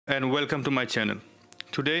and welcome to my channel.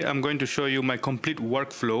 Today I'm going to show you my complete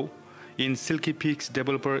workflow in SILKYPIX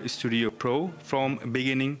Developer Studio Pro from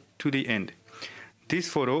beginning to the end. This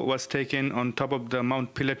photo was taken on top of the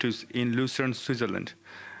Mount Pilatus in Lucerne, Switzerland,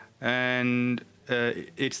 and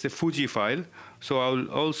it's a Fuji file. So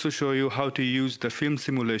I'll also show you how to use the film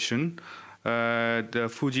simulation, the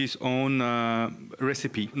Fuji's own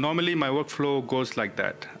recipe. Normally my workflow goes like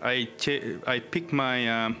that. I pick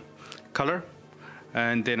my color,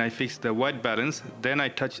 and then I fix the white balance, then I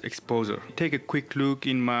touch exposure. Take a quick look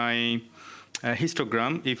in my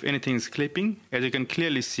histogram if anything is clipping. As you can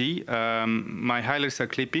clearly see, my highlights are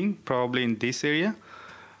clipping, probably in this area.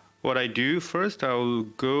 What I do first, I will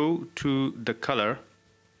go to the color,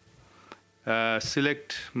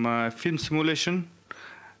 select my film simulation,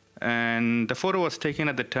 and the photo was taken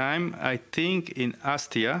at the time, I think in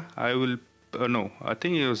Astia. I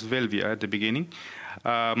think it was Velvia at the beginning.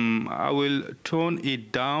 I will tone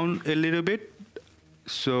it down a little bit,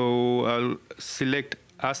 so I'll select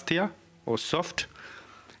Astia or soft.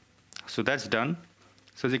 So that's done.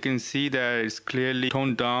 So as you can see, that it's clearly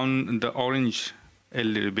toned down the orange a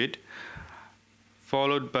little bit,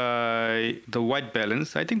 followed by the white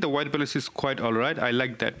balance. I think the white balance is quite alright. I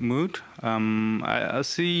like that mood. I'll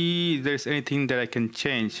see if there's anything that I can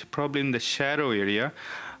change. Probably in the shadow area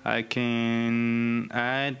I can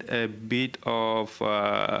add a bit of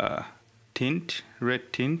tint,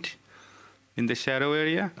 red tint in the shadow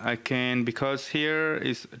area. I can, because here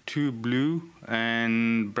is too blue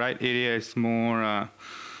and bright area is more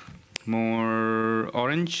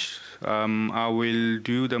orange. I will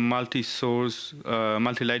do the multi-light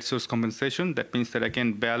source compensation. That means that I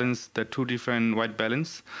can balance the two different white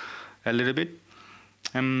balance a little bit.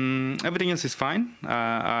 Everything else is fine.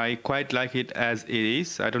 I quite like it as it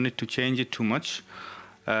is. I don't need to change it too much.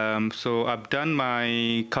 So I've done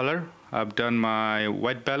my color, I've done my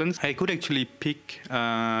white balance. I could actually pick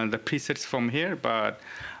the presets from here, but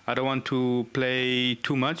I don't want to play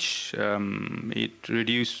too much. It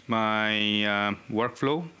reduced my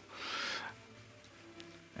workflow.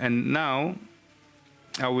 And now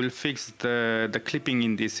I will fix the clipping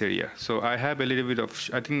in this area. So I have a little bit of,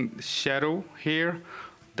 I think, shadow here.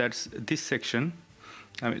 That's this section.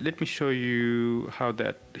 Let me show you how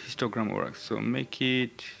that histogram works. So make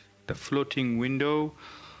it the floating window,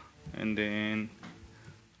 and then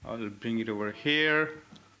I'll bring it over here.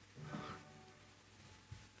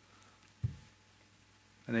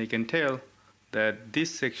 And you can tell that this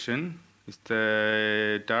section is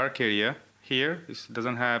the dark area. Here it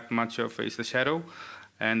doesn't have much of it's the shadow,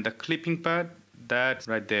 and the clipping part, that's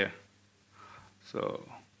right there. So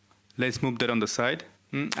let's move that on the side.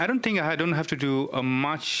 I don't think I don't have to do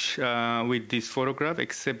much with this photograph,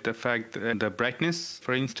 except the fact that the brightness,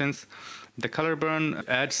 for instance, the color burn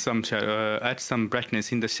adds some shadow, adds some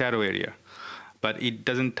brightness in the shadow area, but it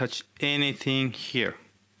doesn't touch anything here.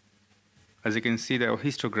 As you can see, the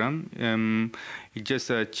histogram, it just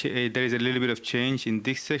there is a little bit of change in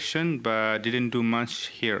this section, but didn't do much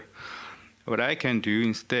here. What I can do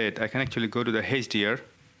instead, I can actually go to the HDR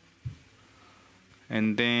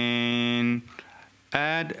and then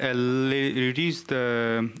add reduce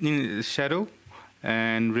the shadow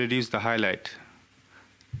and reduce the highlight.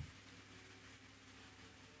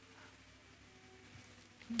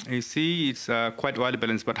 You see, it's quite well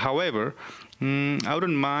balanced, but however, I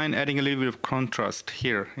wouldn't mind adding a little bit of contrast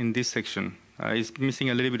here in this section. It's missing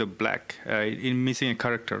a little bit of black. It's missing a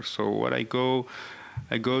character. So what I go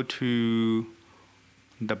to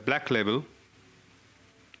the black level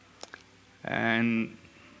and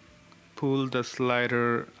pull the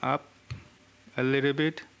slider up a little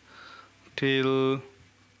bit till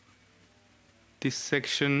this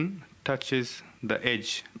section touches the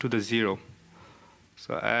edge to the 0.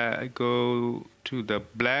 So I go to the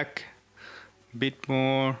black, bit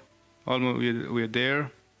more, almost we're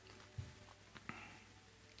there.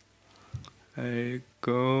 I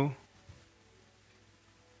go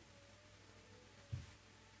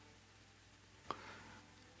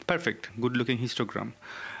perfect, good looking histogram.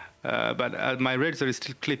 But my reds are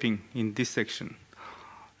still clipping in this section.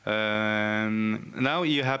 Now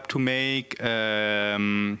you have to make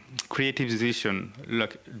creative decision.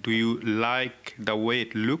 Like, do you like the way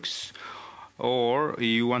it looks, or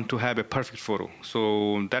you want to have a perfect photo?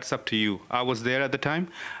 So that's up to you. I was there at the time.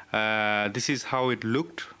 This is how it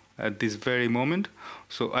looked at this very moment.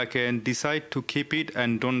 So I can decide to keep it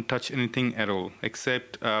and don't touch anything at all,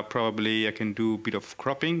 except probably I can do a bit of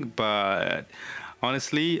cropping, but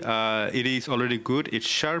honestly, it is already good. It's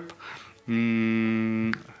sharp.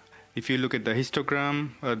 If you look at the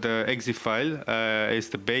histogram, the exe file is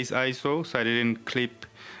the base ISO, so I didn't clip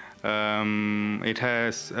It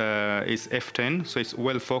has it's f10, so it's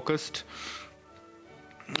well focused.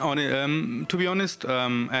 On it, to be honest,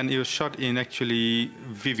 and it was shot in actually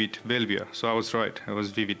vivid Velvia, so I was right, it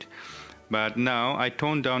was vivid. But now I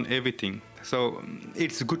toned down everything, so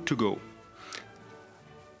it's good to go.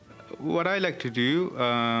 What I like to do,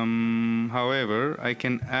 however, I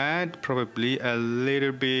can add probably a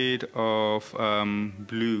little bit of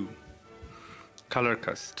blue color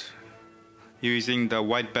cast using the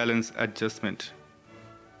white balance adjustment.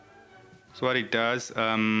 So what it does,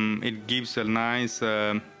 it gives a nice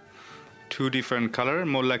two different color,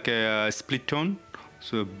 more like a split tone.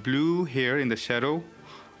 So blue here in the shadow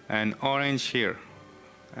and orange here.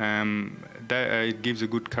 It gives a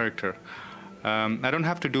good character. I don't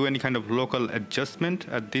have to do any kind of local adjustment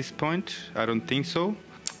at this point. I don't think so.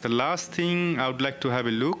 The last thing I would like to have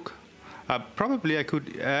a look. Probably I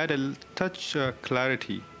could add a touch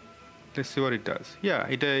clarity. Let's see what it does. Yeah,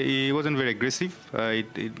 it wasn't very aggressive.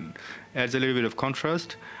 It adds a little bit of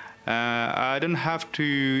contrast. I don't have to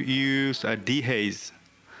use a dehaze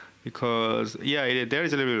because, yeah, there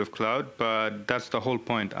is a little bit of cloud, but that's the whole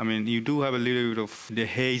point. I mean, you do have a little bit of the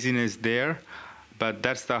haziness there, but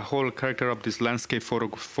that's the whole character of this landscape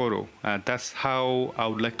photo. That's how I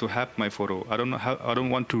would like to have my photo. I don't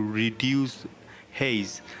want to reduce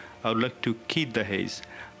haze. I would like to keep the haze.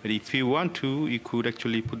 But if you want to, you could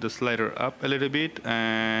actually put the slider up a little bit,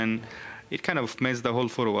 and it kind of messes the whole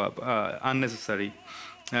photo up, unnecessary.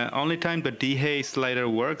 Only time the dehaze slider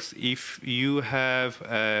works if you have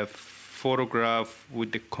a photograph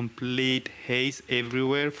with the complete haze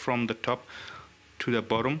everywhere from the top to the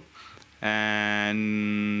bottom,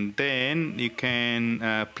 and then you can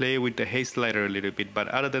play with the haze slider a little bit. But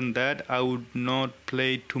other than that, I would not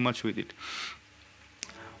play too much with it.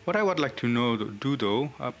 What I would like to do though,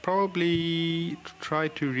 probably try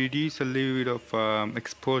to reduce a little bit of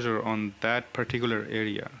exposure on that particular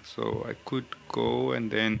area. So I could go and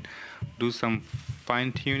then do some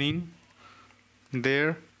fine tuning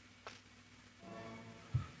there.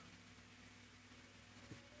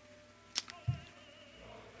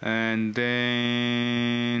 And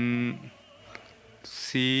then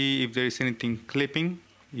see if there is anything clipping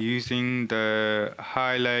using the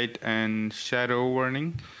highlight and shadow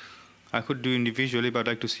warning. I could do individually, but I'd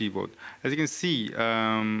like to see both. As you can see,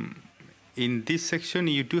 in this section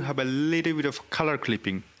you do have a little bit of color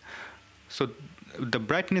clipping. So the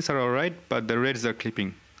brightness are alright, but the reds are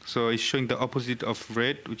clipping. So it's showing the opposite of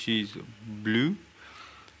red, which is blue.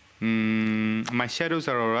 My shadows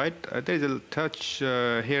are alright. There is a touch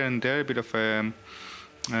here and there, a bit of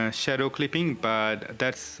shadow clipping, but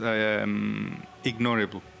that's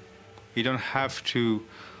ignorable. You don't have to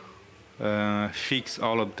fix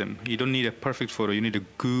all of them. You don't need a perfect photo. You need a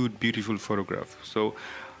good, beautiful photograph. So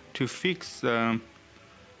to fix the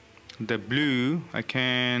blue, I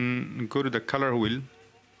can go to the color wheel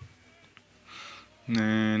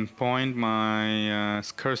and point my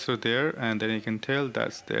cursor there, and then you can tell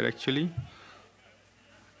that's there actually.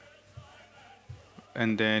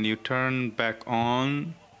 And then you turn back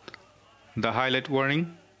on the highlight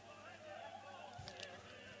warning,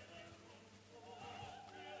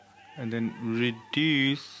 and then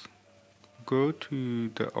reduce, go to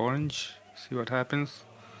the orange, see what happens.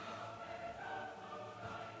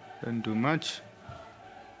 Don't do much,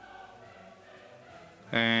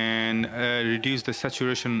 and reduce the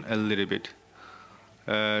saturation a little bit,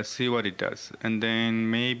 see what it does. And then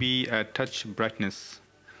maybe a touch brightness.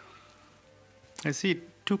 I see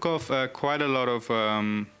it took off quite a lot of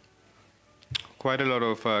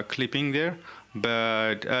clipping there,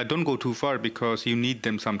 but don't go too far because you need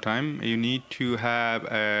them sometime. You need to have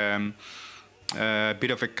a bit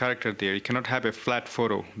of a character there. You cannot have a flat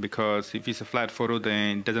photo, because if it's a flat photo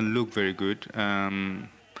then it doesn't look very good, and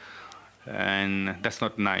that's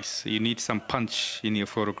not nice. You need some punch in your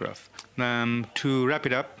photograph. To wrap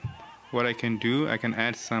it up, what I can do, I can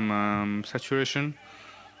add some saturation.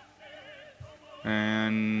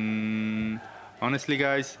 And honestly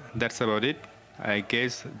guys, that's about it. I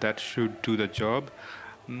guess that should do the job.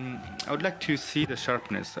 I would like to see the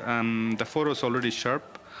sharpness. The photo is already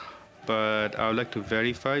sharp, but I would like to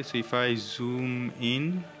verify. So if I zoom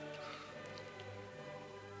in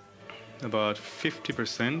about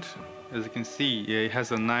 50%, as you can see, it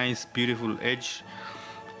has a nice beautiful edge.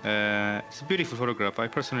 It's a beautiful photograph. I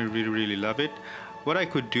personally really love it. What I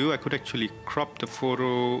could do, I could actually crop the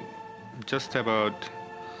photo just about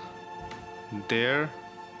there,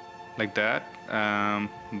 like that,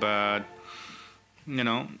 but you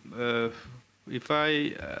know, if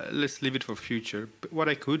I let's leave it for future. But what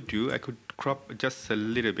I could do, I could crop just a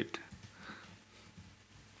little bit.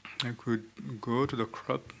 I could go to the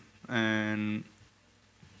crop and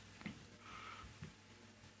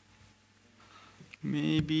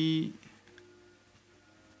maybe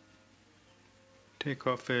take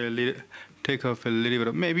off a little bit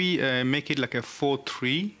of, maybe make it like a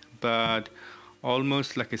 4:3, but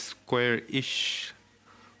almost like a square-ish,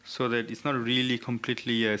 so that it's not really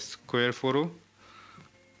completely a square photo.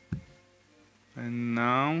 And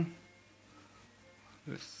now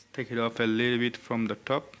let's take it off a little bit from the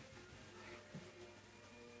top.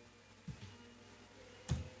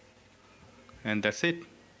 And that's it.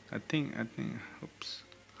 I think oops,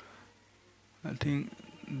 I think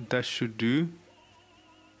that should do.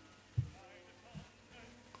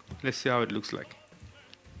 Let's see how it looks like.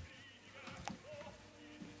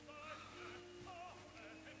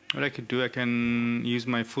 What I could do, I can use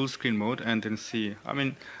my full screen mode and then see. I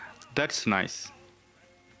mean, that's nice.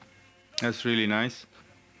 That's really nice.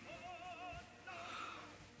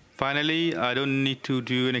 Finally, I don't need to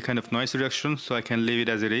do any kind of noise reduction, so I can leave it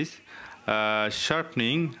as it is.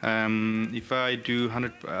 Sharpening, if I do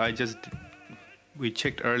 100, we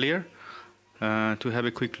checked earlier to have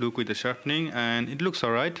a quick look with the sharpening, and it looks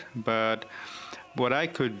alright. But what I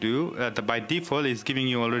could do, by default, is giving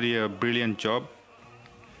you already a brilliant job.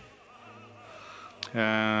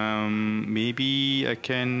 Maybe I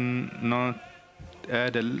can not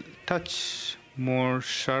add a touch more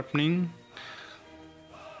sharpening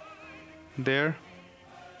there.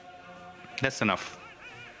 That's enough.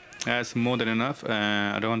 That's more than enough.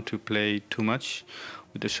 I don't want to play too much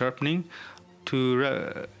with the sharpening.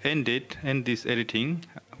 To end this editing,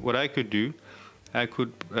 what I could do, I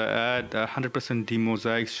could add 100%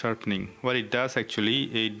 demosaic sharpening. What it does actually,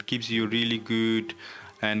 it gives you really good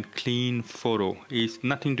and clean photo. It's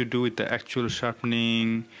nothing to do with the actual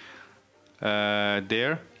sharpening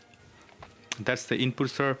there. That's the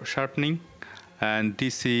input sharpening, and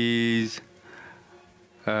this is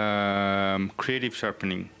creative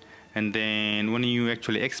sharpening. And then when you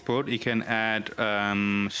actually export, you can add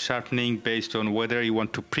sharpening based on whether you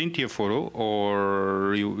want to print your photo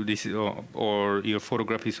or your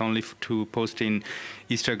photograph is only to post in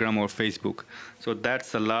Instagram or Facebook. So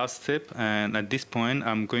that's the last step. And at this point,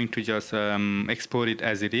 I'm going to just export it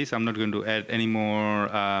as it is. I'm not going to add any more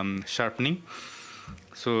sharpening.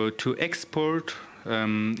 So to export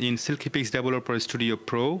in SILKYPIX Developer Studio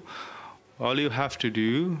Pro, all you have to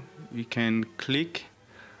do, you can click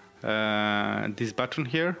this button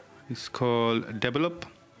here. It's called Develop,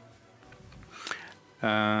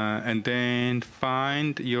 and then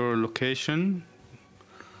find your location.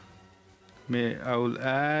 I will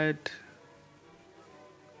add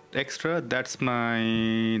extra. That's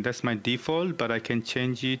my default, but I can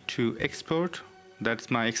change it to export.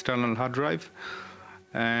 That's my external hard drive,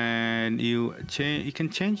 and you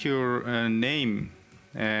can change your name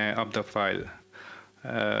of the file.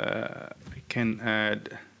 You can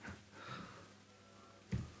add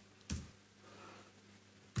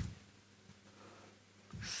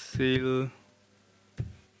SILKYPIX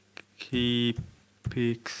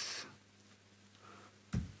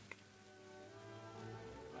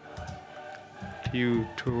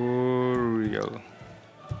tutorial.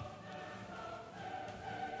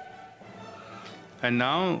 And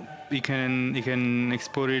now you can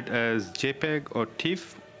export it as JPEG or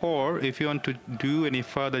TIFF, or if you want to do any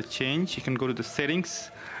further change, you can go to the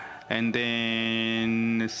settings and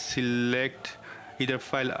then select either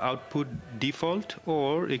file output default,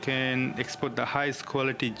 or you can export the highest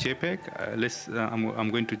quality JPEG.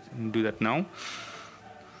 I'm going to do that now.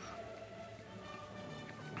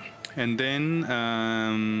 And then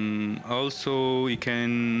also you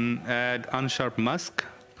can add unsharp mask.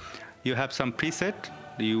 You have some preset,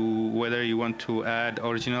 whether you want to add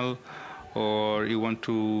original or you want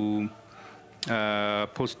to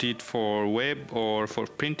post it for web or for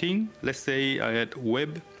printing. Let's say I add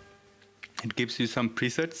web. It gives you some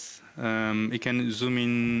presets. You can zoom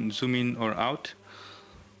in or out.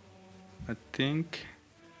 I think,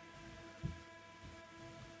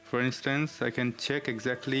 for instance, I can check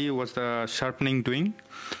exactly what's the sharpening doing.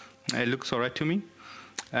 It looks alright to me.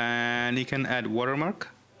 And you can add watermark.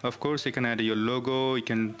 Of course, you can add your logo. You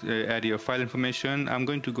can add your file information. I'm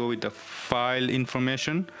going to go with the file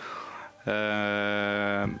information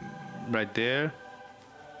right there.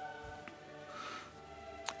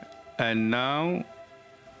 And now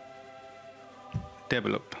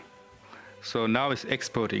develop. So now it's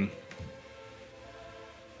exporting.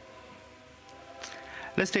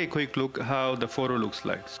 Let's take a quick look how the photo looks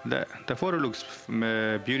like. The photo looks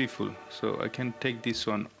beautiful. So I can take this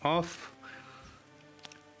one off.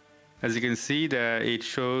 As you can see, it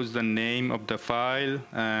shows the name of the file,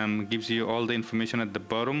 gives you all the information at the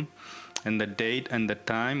bottom. and the date and the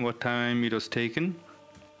time, what time it was taken.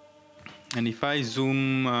 And if I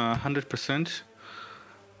zoom 100%,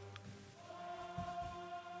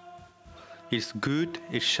 it's good,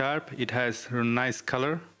 it's sharp, it has a nice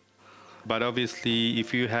color. But obviously,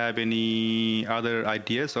 if you have any other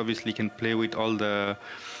ideas, obviously you can play with all the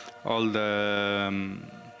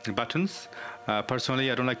buttons.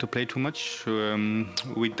 Personally, I don't like to play too much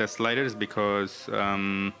with the sliders because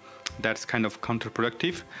that's kind of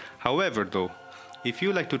counterproductive. However, though, if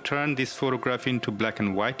you like to turn this photograph into black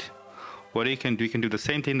and white, what you can do the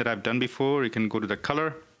same thing that I've done before. You can go to the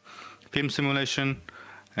color, film simulation,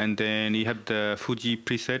 and then you have the Fuji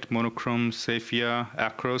preset, monochrome, sepia,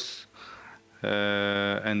 acros,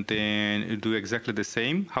 and then you do exactly the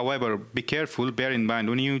same. However, be careful, bear in mind,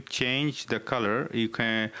 when you change the color,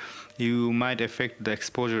 you might affect the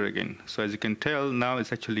exposure again. So as you can tell, now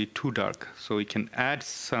it's actually too dark. So you can add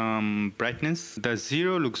some brightness. The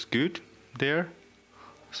 0 looks good there.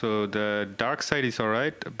 So the dark side is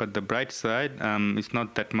alright, but the bright side is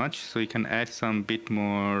not that much. So you can add some bit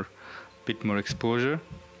more exposure.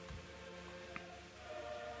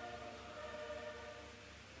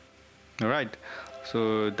 Alright,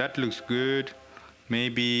 so that looks good.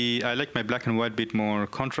 Maybe I like my black and white bit more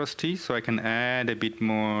contrasty, so I can add a bit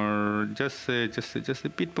more, just a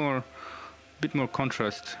bit more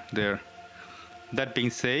contrast there. That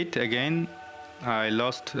being said, again, I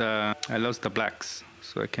lost the blacks,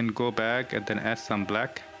 so I can go back and then add some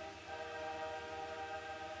black.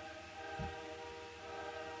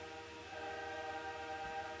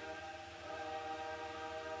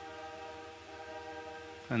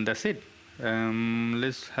 And that's it.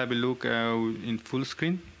 Let's have a look in full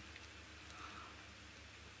screen.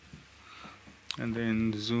 And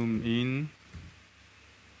then zoom in.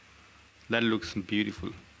 That looks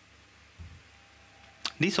beautiful.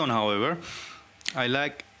 This one, however, I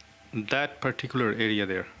like that particular area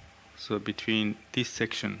there. So between this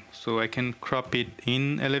section. So I can crop it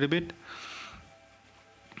in a little bit.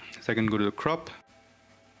 So I can go to the crop.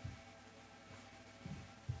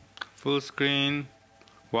 Full screen.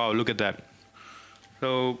 Wow, look at that.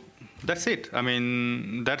 So that's it. I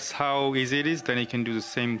mean, that's how easy it is. Then you can do the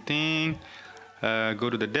same thing. Go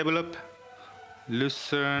to the develop,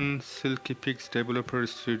 Lucerne, SILKYPIX Developer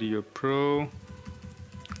Studio Pro.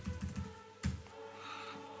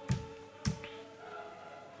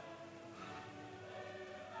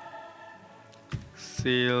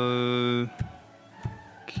 SILKYPIX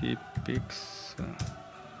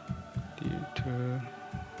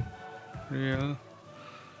tutorial.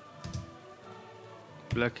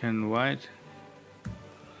 Black and white,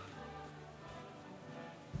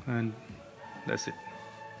 and that's it.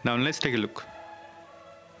 Now let's take a look.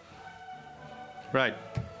 Right,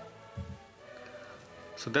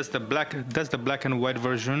 so that's the black and white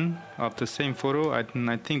version of the same photo. I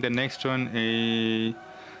think the next one is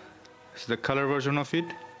the color version of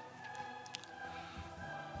it.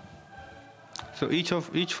 So each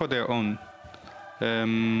for their own.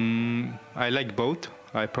 I like both.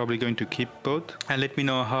 I'm probably going to keep both, and let me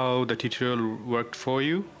know how the tutorial worked for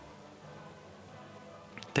you.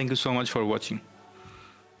 Thank you so much for watching.